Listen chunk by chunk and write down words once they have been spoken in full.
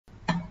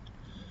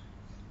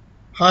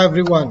Hi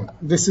everyone,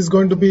 this is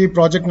going to be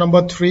project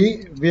number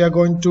 3. We are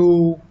going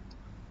to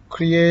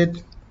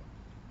create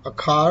a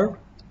car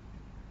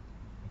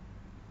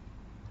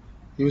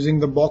using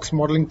the box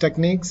modeling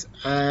techniques,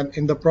 and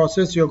in the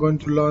process you're going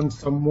to learn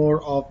some more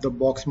of the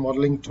box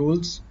modeling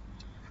tools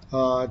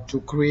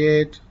to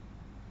create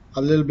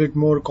a little bit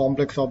more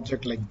complex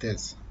object like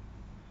this.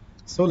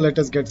 So let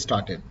us get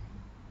started.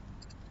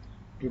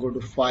 We'll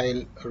go to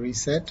File,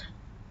 Reset,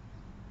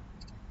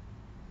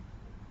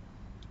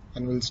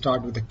 and we'll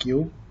start with a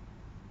cube.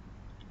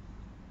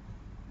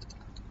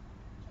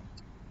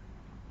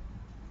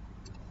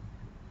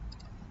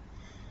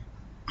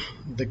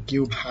 The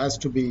cube has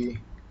to be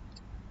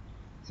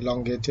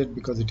elongated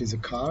because it is a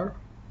car,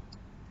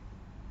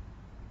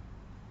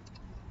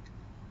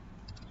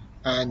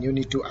 and you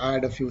need to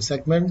add a few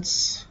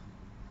segments.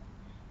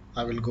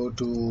 I will go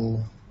to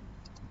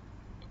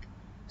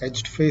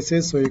edged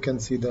faces so you can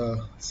see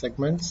the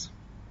segments.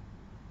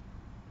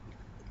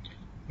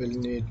 We'll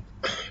need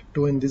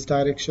 2 in this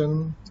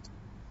direction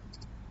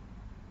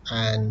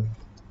and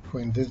 2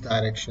 in this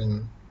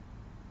direction.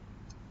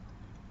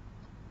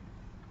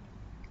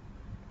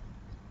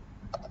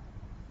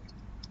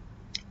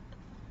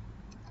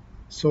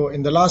 So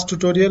in the last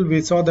tutorial we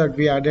saw that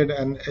we added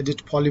an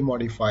edit poly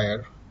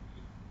modifier.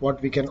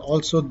 What we can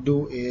also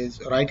do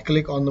is right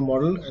click on the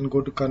model and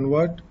go to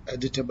convert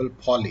editable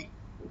poly.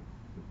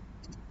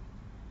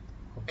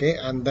 Okay,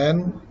 and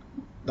then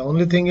the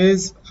only thing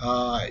is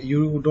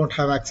you don't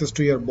have access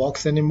to your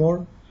box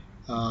anymore,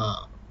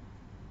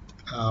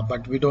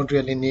 but we don't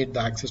really need the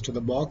access to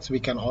the box.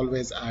 We can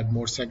always add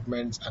more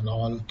segments and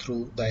all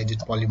through the edit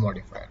poly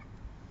modifier.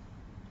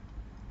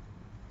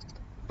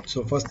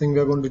 So first thing we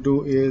are going to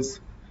do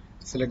is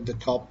select the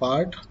top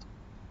part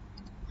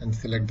and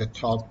select the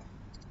top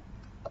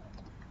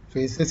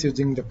faces.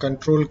 Using the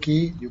control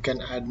key you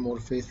can add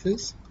more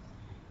faces,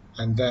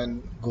 and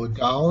then go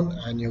down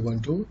and you're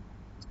going to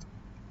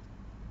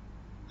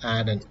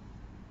add an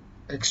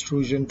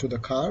extrusion to the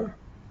car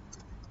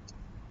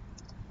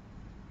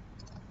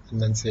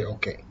and then say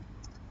OK.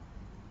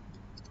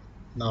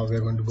 Now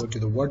we're going to go to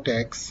the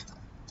vertex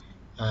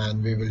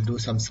and we will do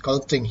some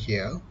sculpting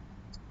here.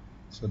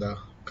 So the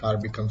car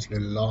becomes a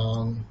little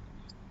long,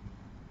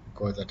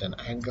 goes at an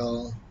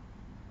angle,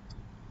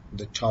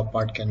 the top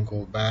part can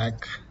go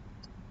back.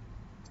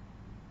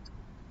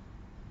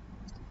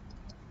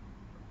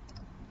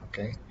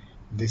 Okay,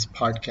 this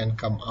part can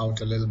come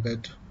out a little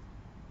bit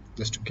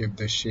just to give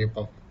the shape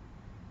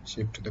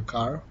to the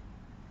car.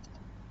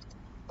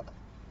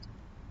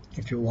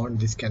 If you want,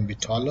 this can be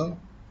taller.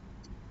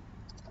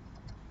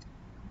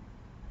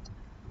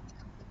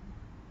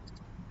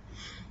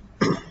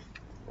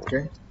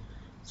 Okay,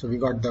 so we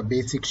got the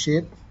basic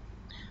shape.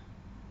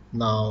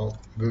 Now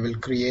we will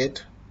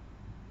create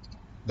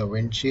the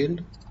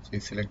windshield. So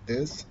you select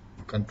this,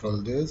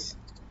 control this.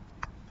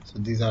 So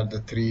these are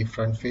the 3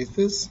 front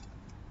faces.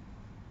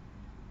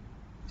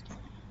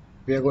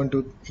 We are going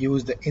to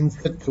use the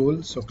inset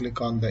tool, so click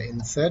on the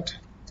inset,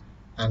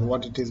 and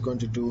what it is going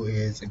to do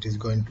is it is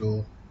going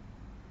to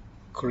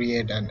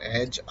create an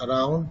edge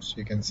around. So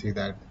you can see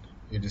that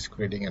it is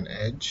creating an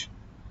edge.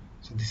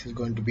 So this is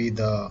going to be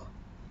the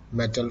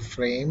metal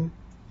frame,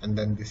 and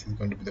then this is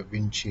going to be the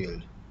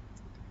windshield.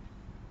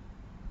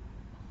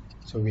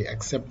 So we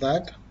accept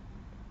that,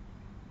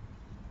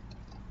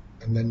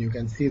 and then you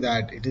can see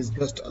that it is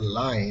just a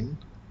line.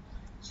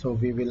 So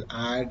we will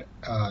add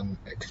an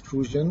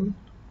extrusion,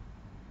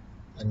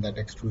 and that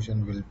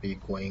extrusion will be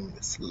going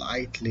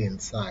slightly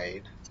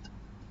inside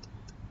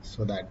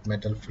so that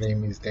metal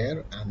frame is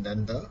there and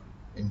then the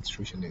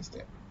extrusion is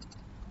there.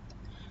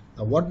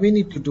 Now what we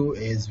need to do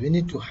is we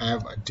need to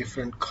have a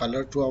different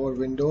color to our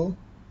window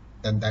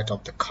than that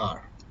of the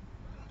car.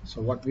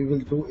 So what we will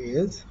do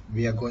is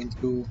we are going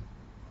to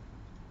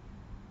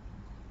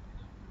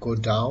go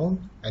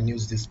down and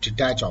use this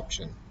detach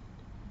option,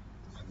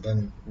 and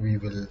then we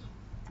will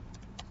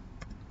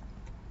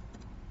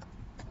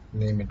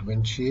name it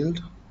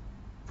windshield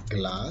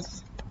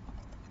glass.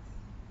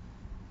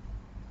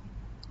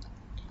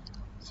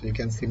 So you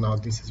can see now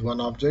this is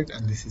one object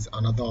and this is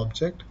another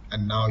object,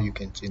 and now you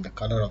can change the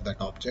color of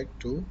that object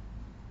to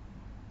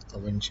a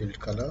windshield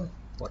color,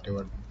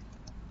 whatever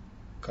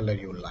color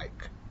you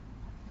like.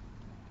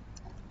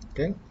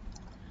 Okay,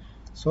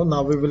 so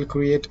now we will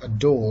create a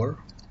door,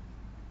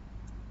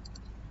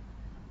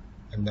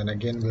 and then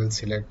again we'll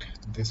select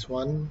this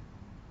one,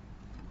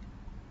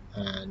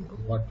 and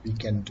what we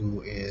can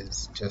do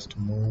is just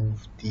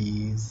move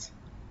these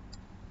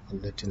a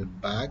little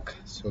back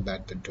so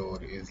that the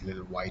door is a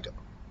little wider.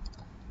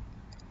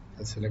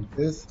 I'll select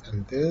this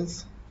and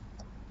this,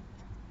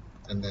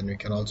 and then we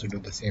can also do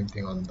the same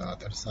thing on the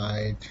other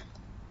side,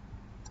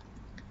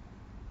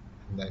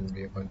 and then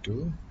we are going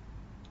to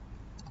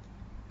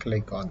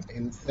click on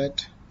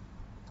inset,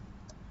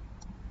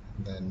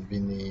 and then we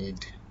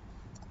need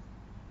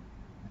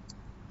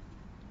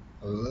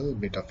a little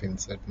bit of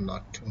inset,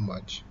 not too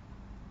much.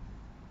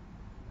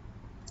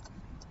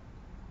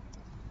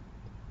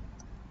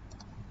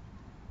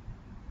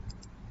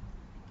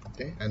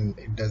 Okay, and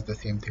it does the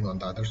same thing on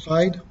the other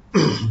side.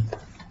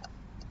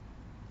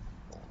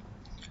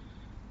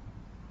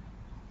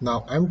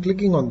 Now I'm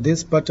clicking on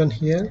this button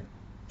here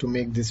to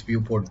make this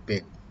viewport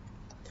big.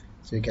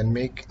 So you can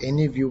make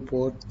any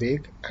viewport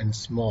big and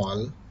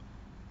small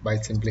by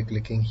simply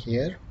clicking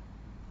here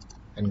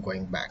and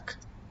going back.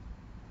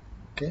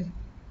 Okay.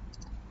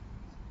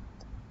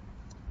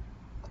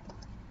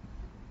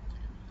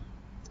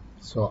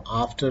 So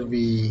after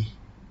we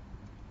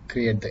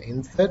create the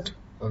inset,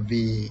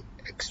 we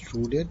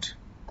extrude it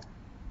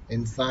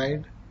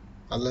inside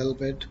a little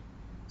bit.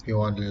 If you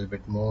want a little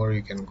bit more,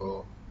 you can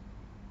go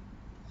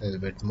a little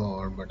bit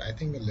more, but I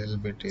think a little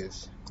bit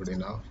is good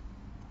enough.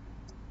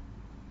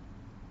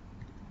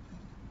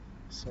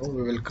 So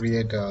we will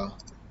create a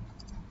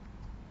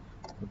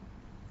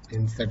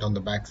inset on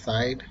the back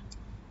side,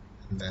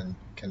 and then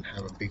can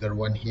have a bigger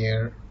one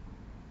here,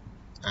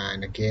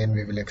 and again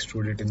we will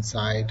extrude it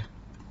inside.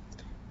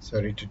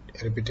 So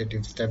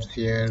repetitive steps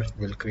here.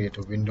 We'll create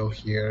a window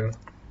here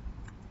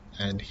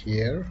and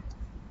here.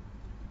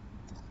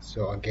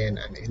 So again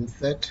an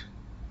inset,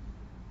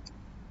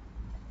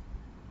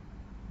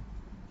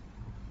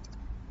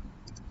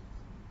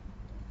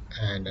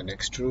 and an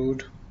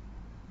extrude.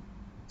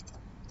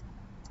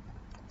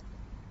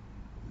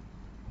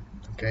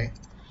 Okay,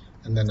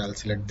 and then I'll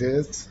select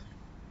this,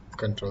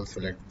 control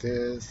select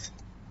this,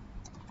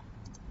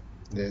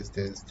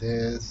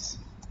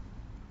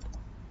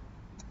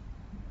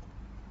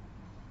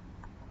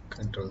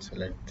 control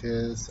select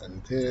this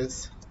and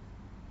this.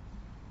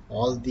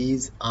 All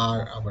these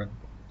are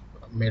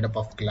made up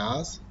of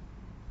glass,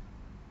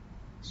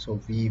 so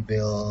we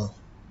will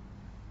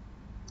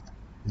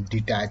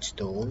detach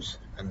those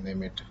and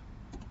name it,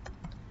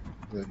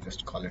 we'll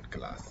just call it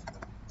glass.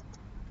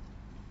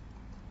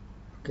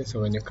 Okay,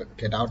 so when you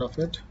get out of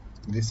it,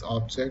 this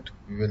object,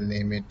 we will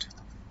name it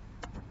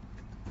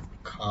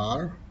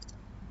car,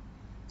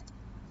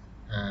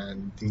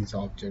 and these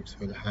objects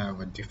will have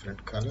a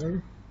different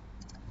color.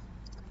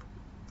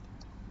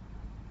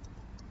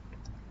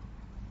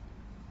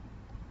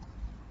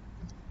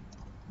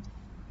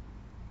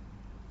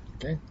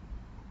 Okay,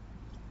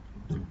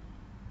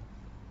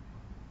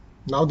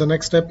 now the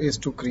next step is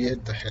to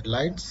create the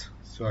headlights.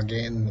 So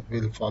again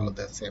we'll follow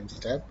the same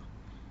step.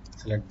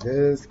 Select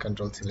this,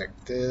 control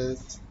select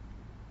this,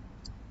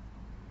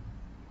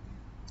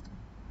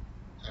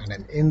 and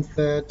an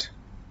inset.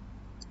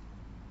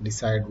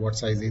 Decide what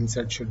size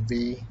inset should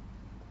be,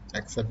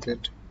 accept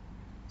it.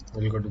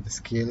 We'll go to the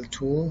scale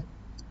tool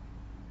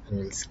and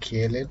we'll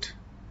scale it.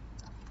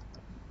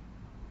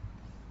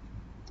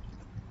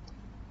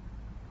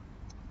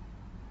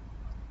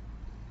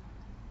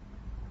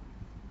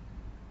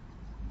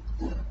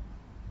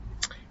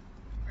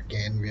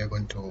 Again we are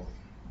going to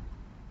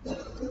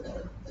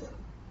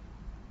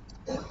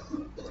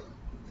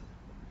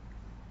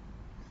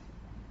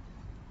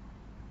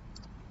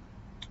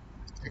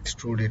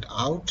extrude it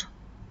out,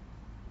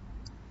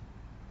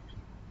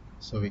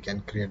 so we can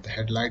create the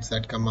headlights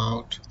that come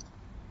out.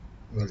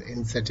 We'll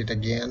inset it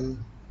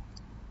again,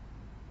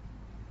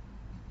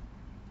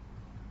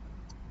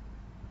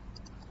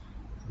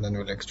 and then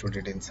we'll extrude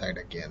it inside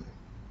again,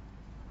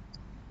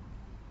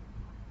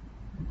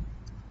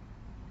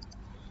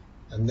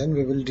 and then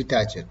we will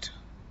detach it,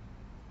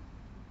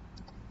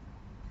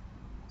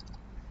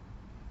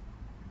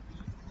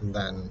 and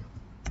then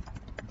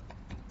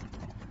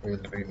we'll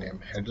rename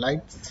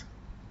headlights.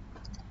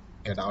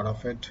 Get out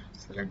of it,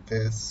 select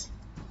this,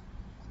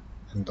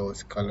 and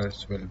those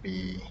colors will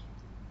be,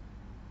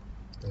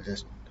 we'll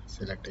just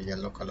select a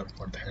yellow color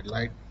for the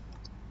headlight.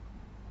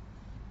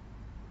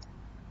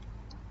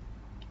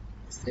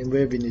 Same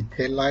way we need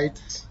tail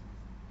lights.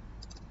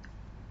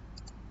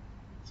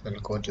 So I'll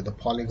go to the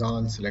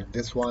polygon, select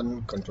this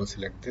one, control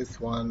select this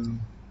one.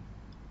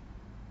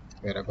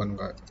 We are going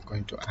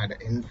to add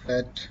an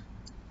inset,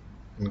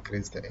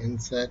 increase the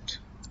inset,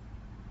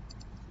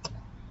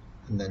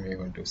 and then we're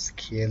going to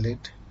scale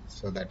it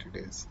so that it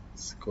is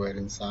square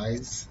in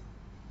size.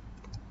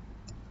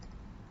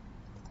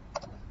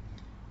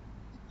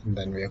 And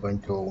then we are going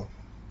to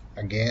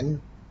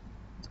again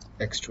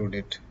extrude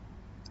it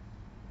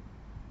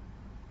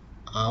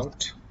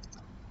out.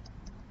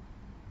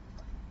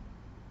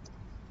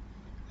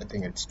 I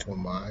think it's too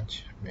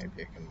much, maybe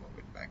I can move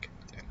it back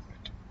a little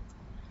bit.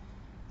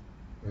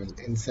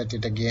 We'll inset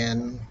it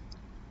again,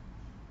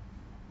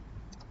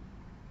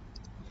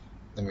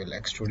 then we'll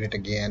extrude it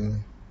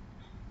again.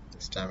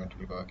 This time it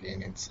will go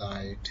again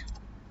inside.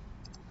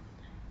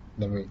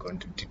 Then we're going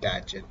to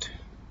detach it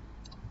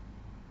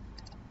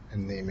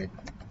and name it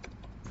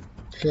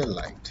tail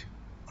light.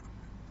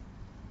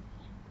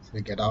 So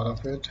we get out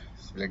of it,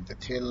 select the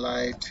tail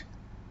light,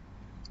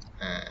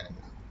 and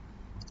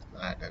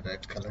add a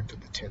red color to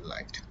the tail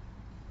light.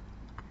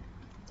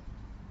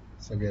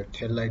 So we have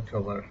tail light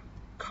for our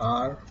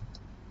car,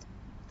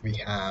 we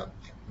have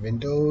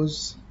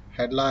windows,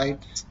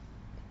 headlights,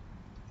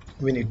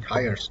 we need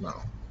tires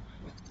now.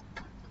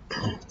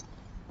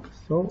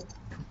 So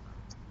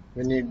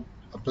we need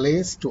a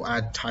place to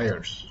add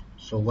tires.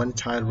 So one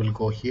tire will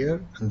go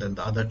here and then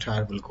the other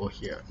tire will go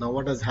here. Now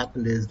what has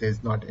happened is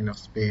there's not enough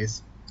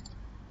space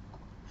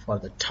for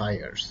the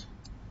tires.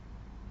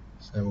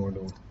 So I'm going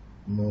to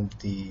move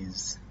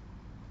these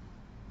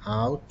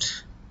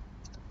out,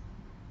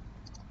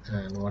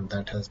 and what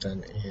that has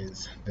done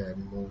is they have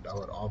moved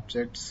our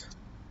objects.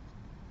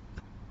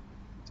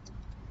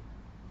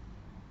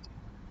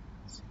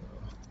 So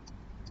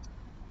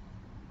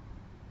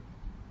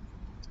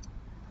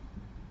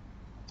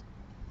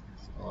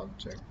this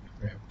object,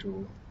 we have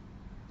to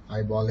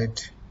eyeball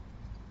it.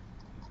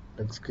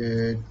 Looks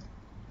good.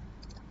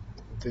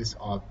 This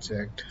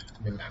object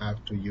will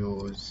have to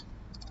use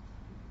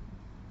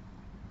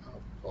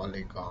a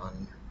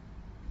polygon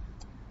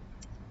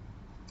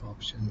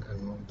option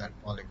and move that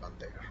polygon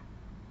there.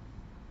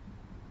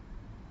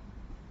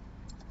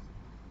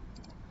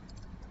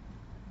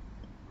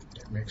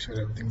 Okay, make sure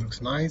everything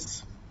looks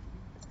nice.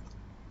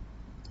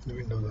 The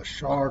windows are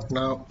short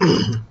now.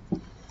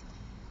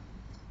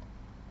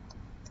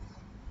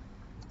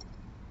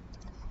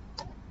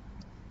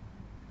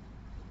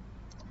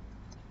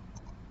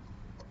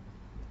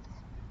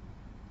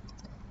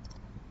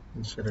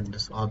 Select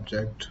this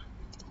object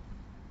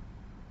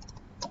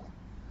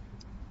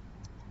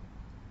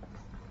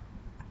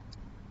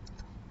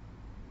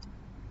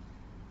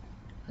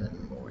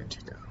and move it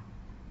here.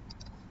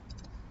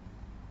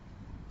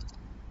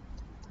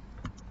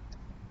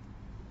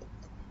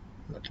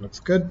 That looks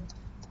good.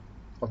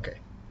 Okay,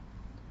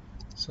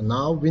 so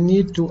now we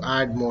need to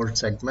add more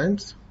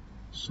segments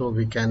so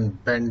we can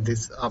bend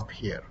this up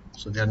here.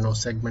 So there are no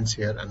segments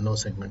here and no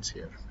segments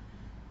here.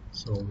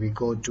 So we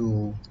go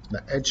to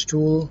the edge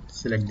tool,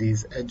 select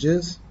these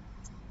edges.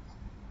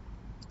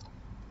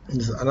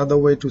 This is another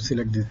way to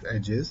select these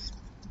edges.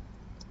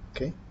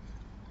 Okay,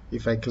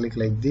 if I click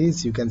like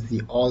this, you can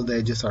see all the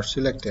edges are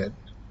selected,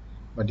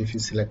 but if you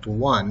select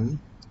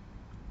one,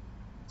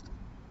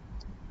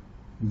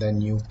 then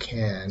you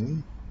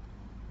can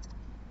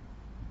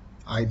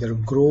either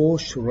grow,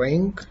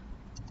 shrink,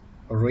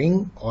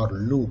 ring, or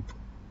loop.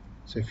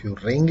 So if you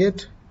ring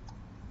it,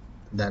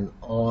 then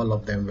all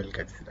of them will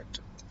get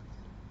selected.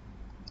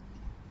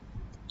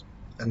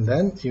 And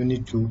then you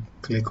need to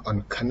click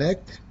on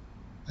connect,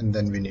 and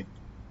then we need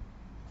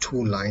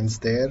 2 lines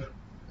there.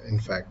 In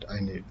fact, I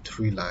need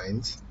 3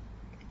 lines.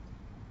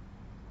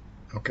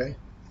 Okay,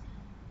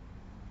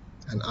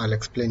 and I'll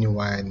explain you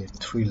why I need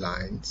 3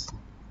 lines.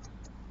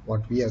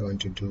 What we are going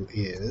to do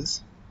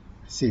is,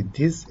 see,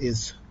 this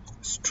is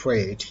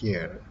straight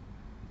here,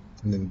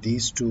 and then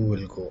these 2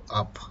 will go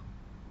up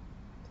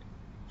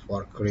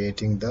for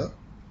creating the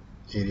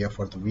area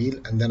for the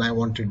wheel, and then I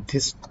wanted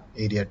this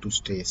area to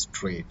stay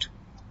straight.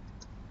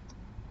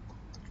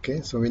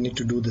 Okay, so we need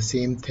to do the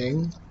same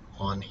thing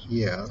on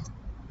here.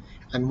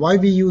 And why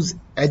we use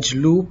edge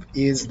loop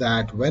is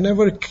that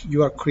whenever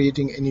you are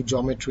creating any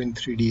geometry in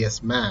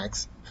 3ds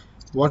Max,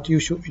 what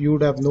you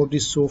would have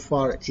noticed so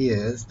far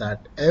is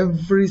that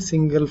every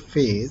single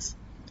face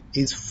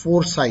is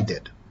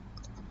 4-sided.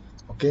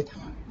 Okay,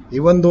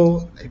 even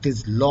though it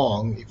is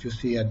long, if you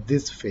see at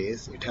this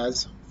face, it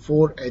has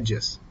 4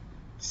 edges.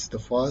 This is the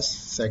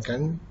first,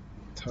 second,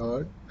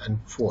 third, and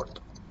fourth.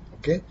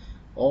 Okay,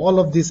 all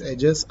of these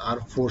edges are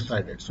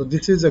 4-sided. So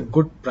this is a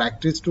good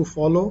practice to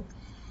follow.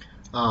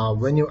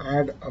 When you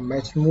add a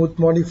mesh smooth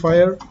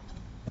modifier,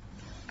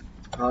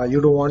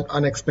 you don't want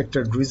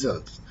unexpected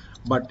results.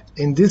 But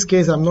in this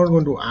case, I'm not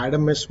going to add a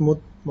mesh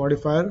smooth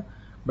modifier,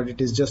 but it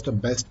is just a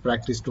best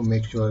practice to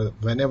make sure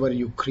that whenever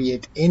you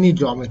create any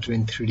geometry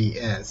in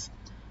 3ds,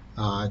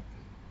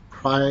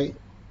 try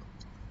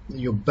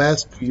your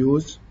best to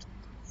use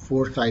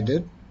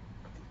 4-sided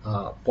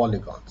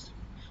polygons.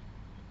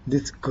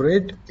 This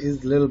grid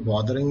is a little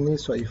bothering me,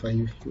 so if I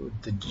use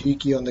the G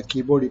key on the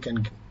keyboard, you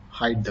can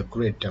hide the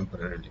grid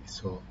temporarily,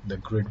 so the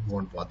grid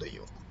won't bother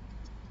you.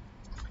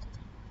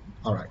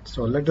 Alright,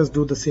 so let us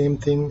do the same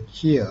thing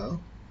here.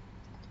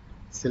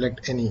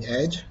 Select any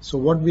edge. So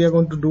what we are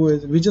going to do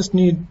is, we just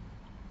need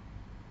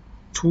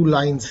 2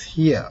 lines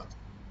here,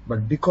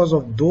 but because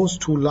of those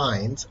 2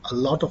 lines, a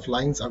lot of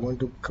lines are going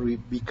to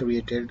be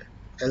created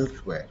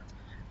elsewhere,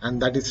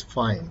 and that is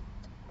fine.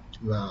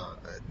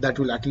 That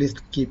will at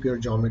least keep your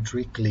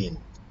geometry clean.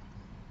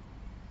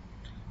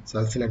 So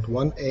I'll select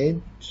one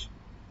edge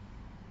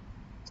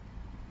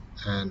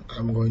and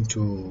I'm going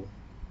to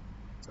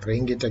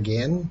ring it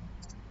again.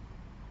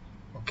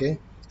 Okay,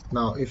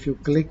 now if you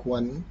click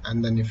one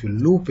and then if you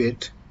loop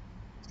it,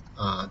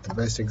 the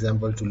best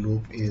example to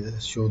loop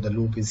is, show the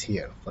loop is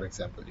here. For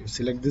example, you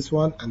select this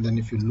one and then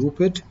if you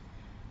loop it,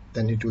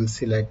 then it will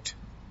select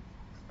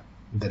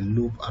the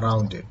loop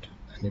around it.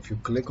 And if you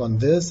click on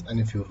this and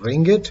if you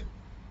ring it,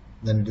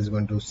 then it is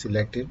going to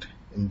select it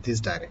in this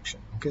direction.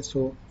 Okay,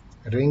 so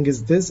ring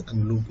is this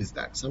and loop is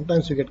that.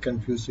 Sometimes you get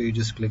confused, so you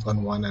just click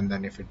on one and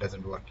then if it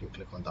doesn't work, you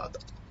click on the other.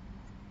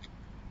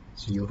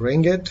 So you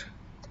ring it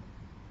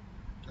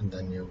and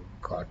then you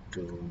got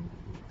to,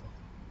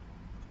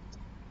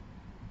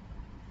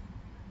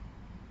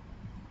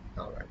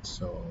 alright,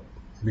 so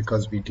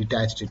because we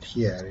detached it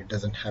here, it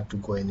doesn't have to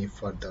go any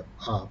further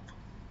up.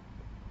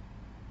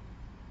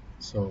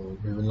 So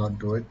we will not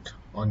do it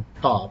on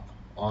top,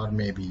 or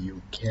maybe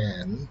you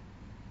can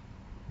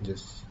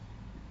just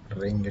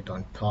ring it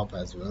on top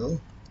as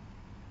well,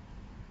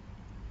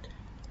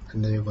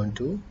 and then you're going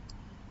to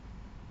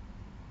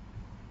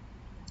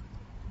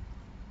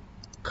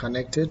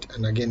connect it,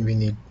 and again we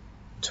need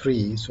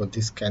 3, so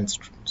this can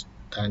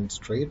stand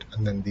straight,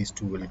 and then these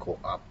two will go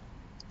up.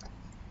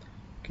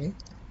 Okay,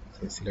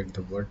 so select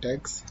the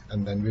vertex,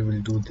 and then we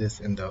will do this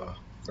in the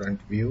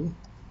front view,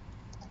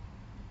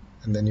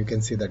 and then you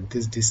can see that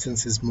this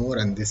distance is more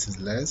and this is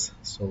less.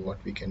 So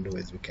what we can do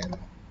is we can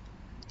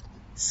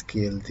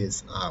scale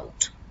this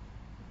out.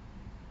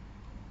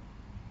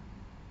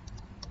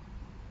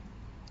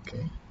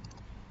 Okay,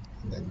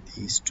 and then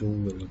these two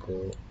will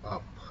go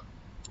up,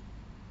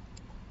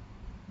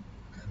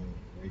 and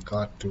we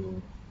got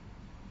to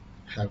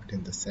have it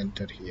in the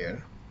center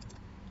here,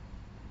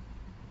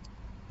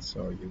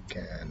 so you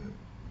can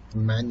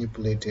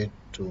manipulate it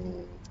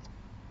to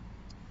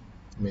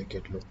make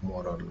it look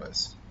more or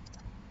less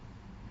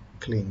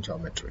clean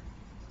geometry.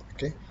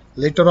 Okay,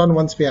 later on,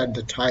 once we add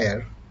the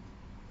tire,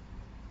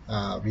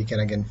 we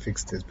can again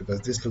fix this because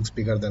this looks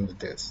bigger than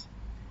this.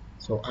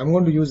 So I'm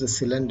going to use a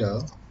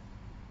cylinder,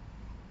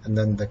 and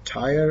then the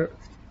tire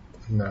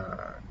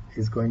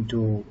is going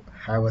to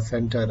have a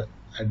center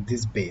at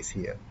this base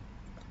here.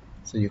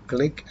 So you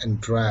click and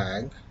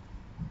drag,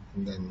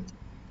 and then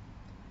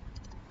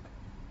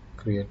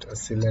create a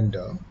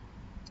cylinder.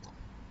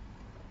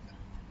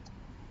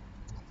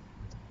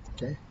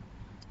 Okay,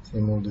 so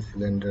move the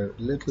cylinder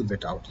a little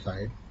bit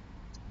outside.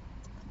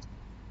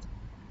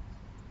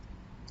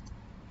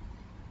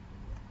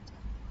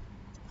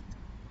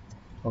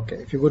 Okay,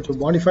 if you go to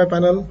modify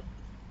panel,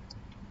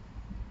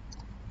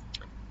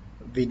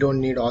 we don't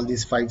need all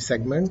these 5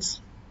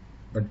 segments,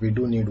 but we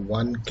do need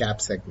 1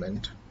 cap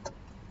segment.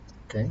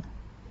 Okay,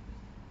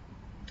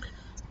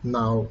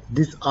 now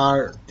these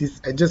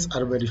edges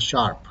are very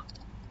sharp,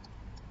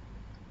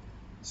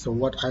 so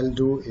what I'll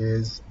do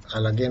is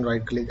I'll again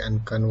right click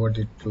and convert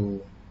it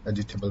to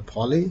editable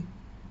poly.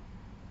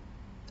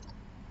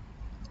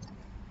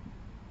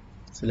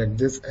 Select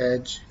this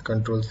edge,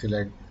 control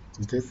select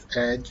this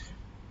edge,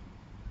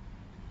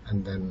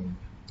 and then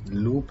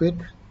loop it.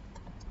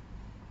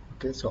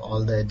 Okay, so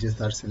all the edges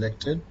are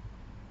selected,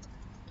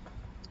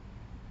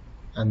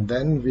 and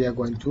then we are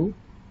going to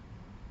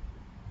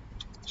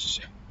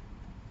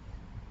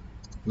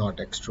not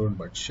extrude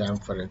but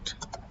chamfer it.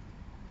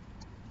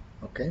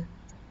 Okay,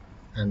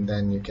 and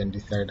then you can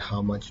decide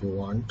how much you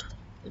want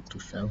it to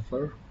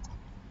chamfer.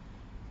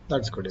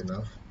 That's good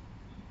enough.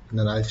 And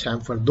then I'll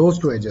chamfer those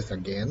 2 edges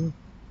again,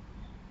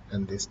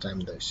 and this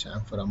time the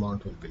chamfer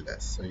amount will be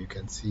less. So you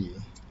can see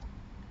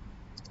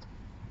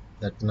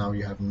that now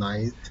you have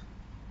nice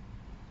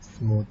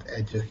smooth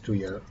edges to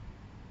your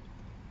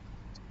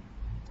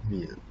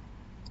wheel.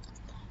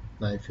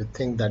 Now if you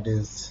think that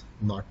is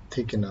not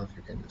thick enough,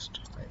 you can just,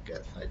 I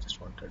guess I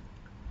just wanted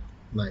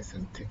nice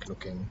and thick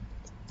looking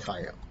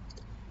tire.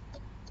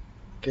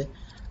 Okay,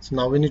 so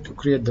now we need to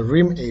create the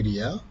rim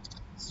area.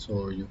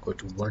 So you go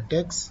to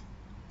vertex,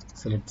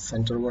 select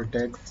center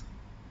vertex,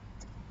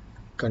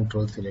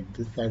 control select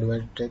this side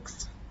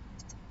vertex,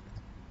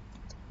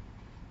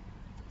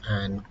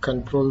 and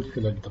control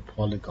select the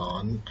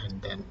polygon,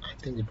 and then I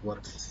think it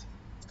works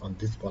on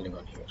this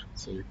polygon here.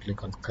 So you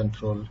click on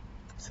control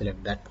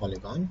select that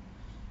polygon,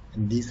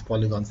 and these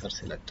polygons are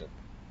selected.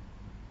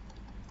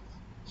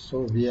 So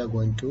we are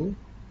going to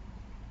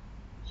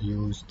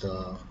use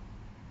the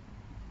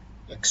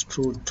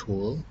extrude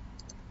tool,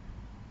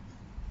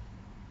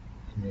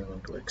 and we are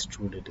going to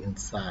extrude it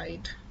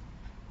inside,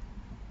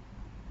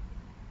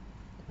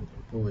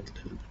 move it a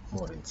little bit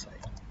more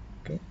inside.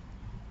 Okay,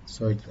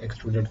 so it's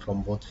extruded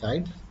from both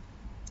sides.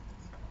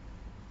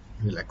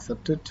 We'll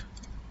accept it,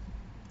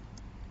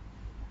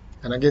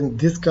 and again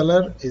this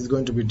color is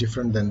going to be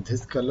different than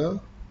this color.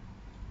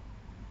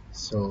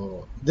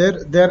 So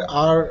there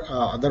are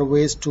other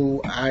ways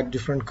to add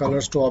different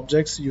colors to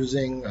objects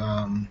using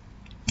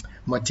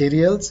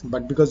materials,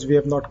 but because we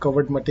have not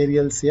covered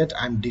materials yet,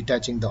 I'm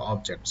detaching the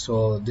object.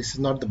 So this is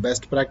not the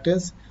best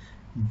practice,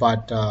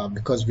 but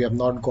because we have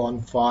not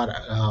gone far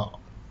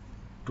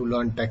to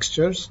learn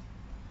textures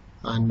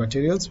and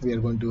materials, we are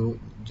going to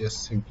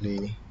just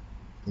simply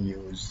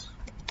use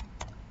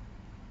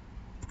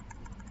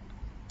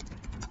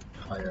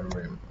higher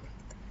rim.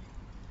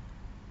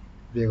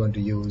 We are going to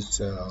use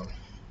the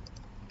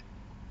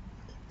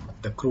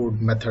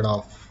crude method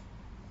of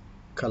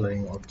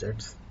coloring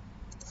objects,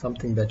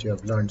 something that you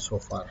have learned so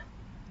far.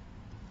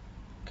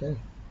 Okay,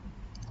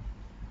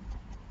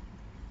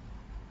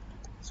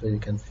 so you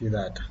can see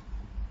that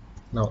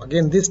now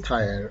again this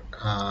tire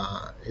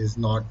is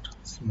not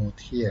smooth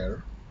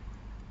here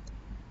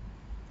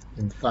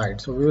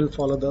inside, so we will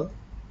follow the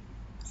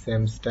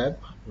same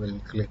step. We'll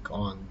click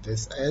on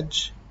this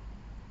edge,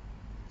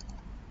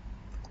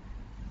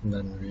 and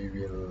then we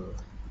will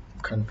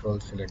control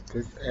select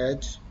this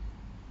edge,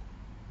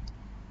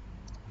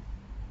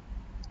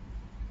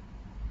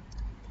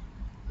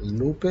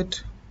 loop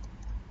it,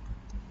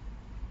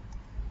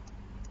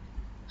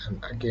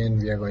 and again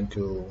we are going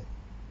to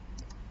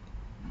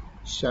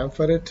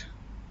chamfer it,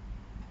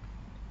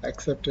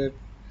 accept it,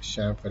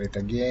 chamfer it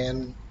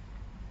again,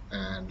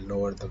 and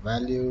lower the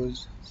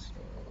values. So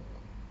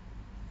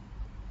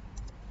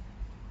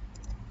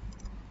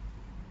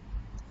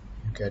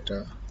you get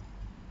a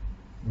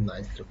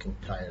nice looking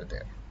tire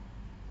there.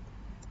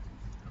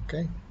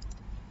 Okay,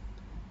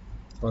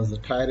 once the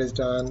tire is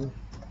done,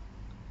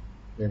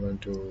 we're going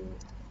to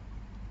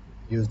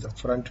use the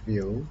front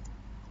view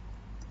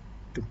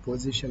to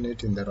position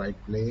it in the right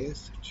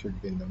place. It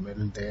should be in the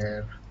middle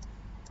there.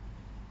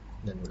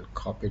 Then we'll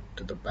copy it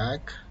to the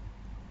back.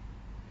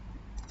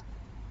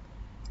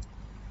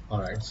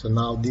 Alright, so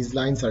now these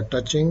lines are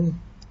touching,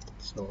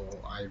 so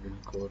I will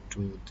go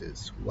to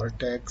this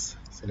vertex,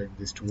 select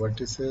these two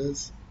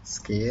vertices,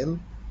 scale,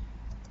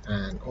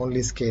 and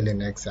only scale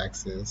in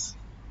x-axis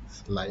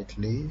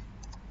slightly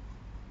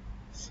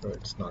so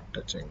it's not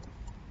touching.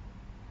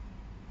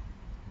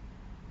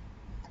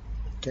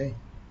 Okay,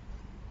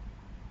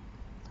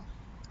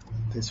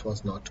 this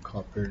was not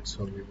copied,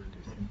 so we will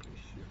simply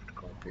shift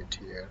copy it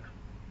here.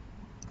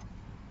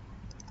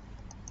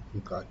 You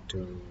got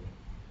to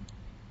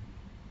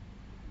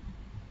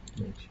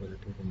make sure it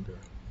is in the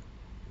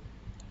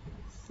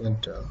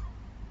center.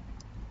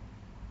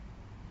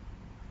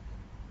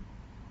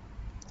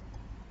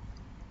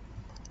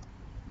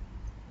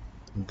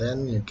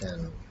 Then you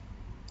can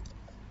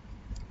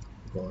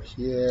go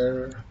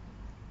here,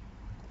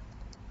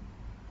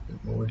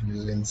 move it a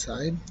little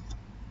inside,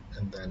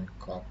 and then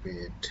copy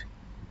it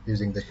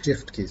using the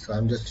shift key. So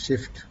I'm just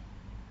shift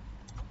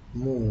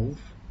move,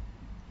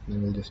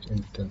 and we'll just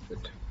instance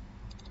it.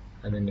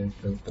 I didn't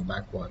instance the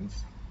back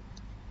ones,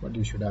 but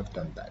you should have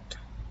done that.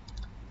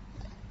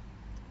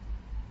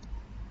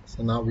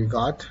 So now we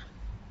got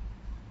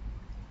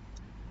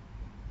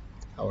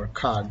our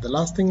card. The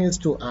last thing is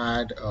to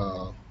add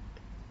a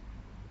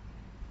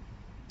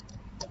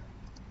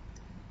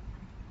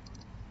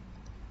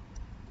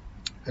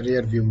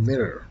rear view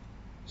mirror.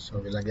 So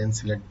we'll again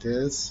select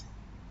this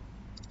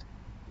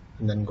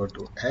and then go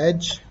to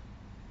edge,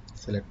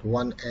 select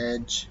one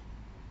edge.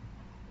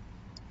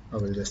 I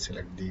will just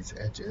select these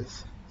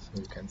edges so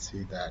you can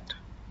see that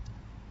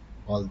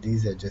all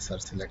these edges are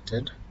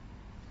selected,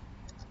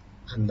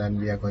 and then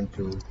we are going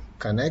to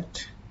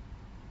connect,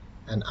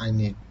 and I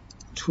need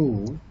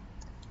two.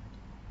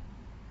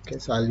 Okay,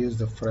 so I'll use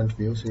the front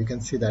view so you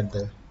can see that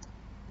the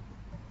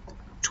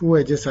two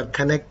edges are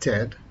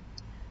connected.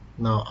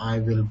 Now I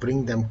will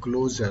bring them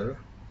closer.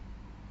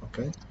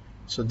 Okay,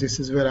 so this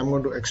is where I'm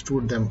going to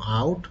extrude them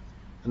out,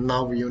 and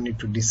now you need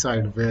to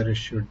decide where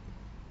should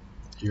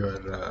your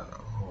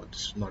oh,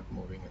 it's not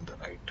moving in the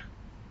right.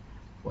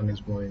 One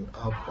is moving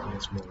up, one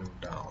is moving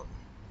down.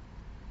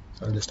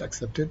 So I'll just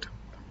accept it.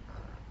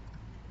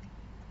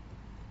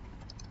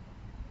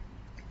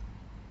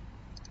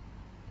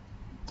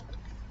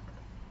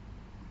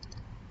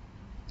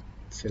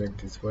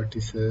 Select these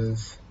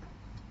vertices,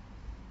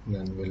 and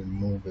then we'll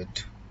move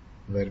it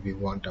where we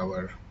want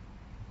our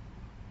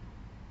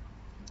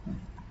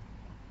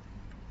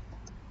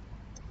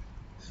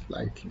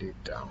slightly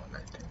down,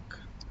 I think,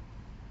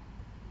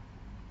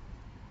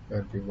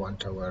 where we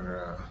want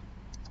our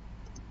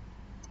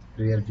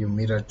rear view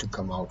mirror to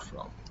come out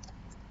from.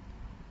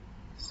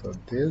 So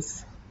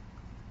this,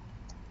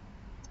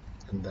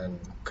 and then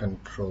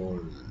control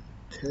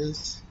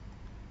this.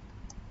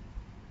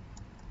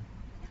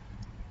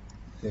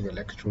 We will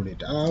extrude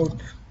it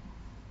out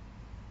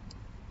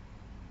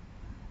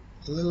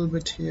a little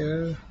bit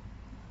here,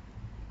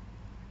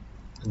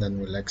 and then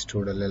we'll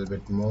extrude a little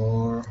bit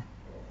more,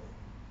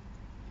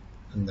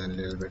 and then a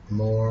little bit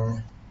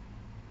more,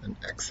 and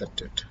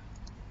accept it.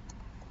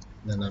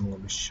 Then I'm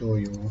going to show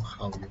you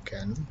how you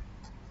can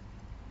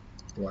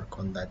work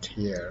on that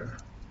here.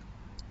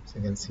 So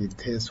you can see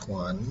this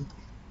one,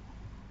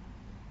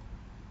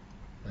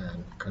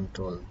 and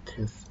control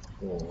this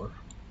 4.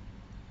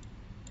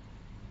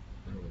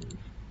 I will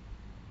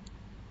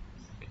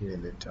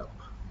scale it up.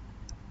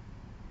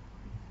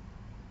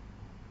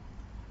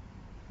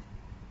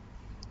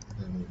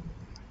 And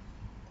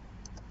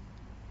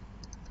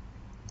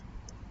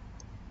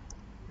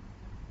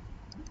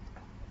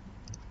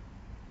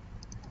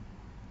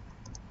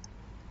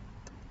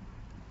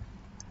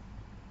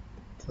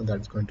so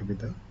that's going to be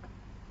the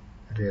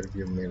rear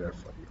view mirror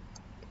for you.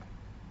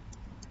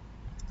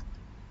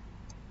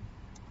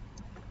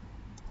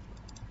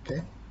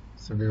 Okay,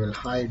 so we will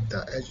hide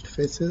the edged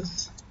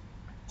faces,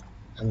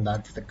 and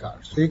that's the car.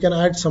 So you can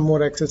add some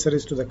more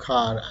accessories to the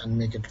car and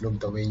make it look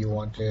the way you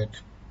want it.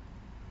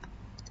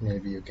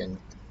 Maybe you can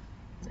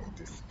make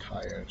these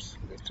tires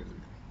a little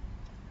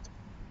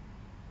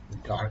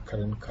darker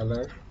in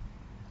color.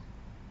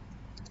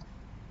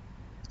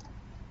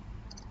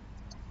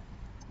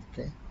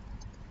 Okay,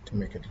 to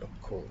make it look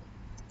cool.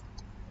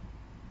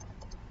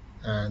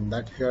 And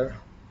that's your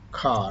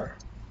car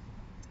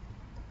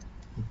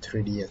in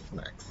 3ds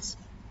Max.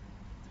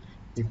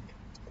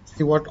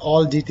 See what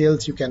all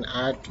details you can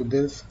add to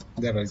this.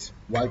 There is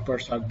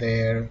wipers are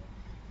there.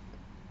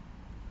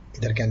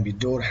 There can be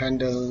door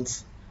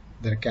handles.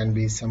 There can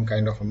be some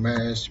kind of a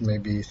mesh,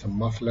 maybe some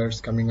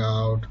mufflers coming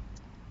out.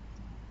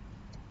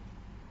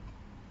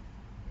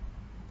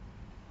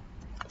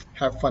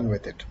 Have fun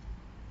with it.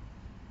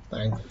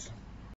 Thanks.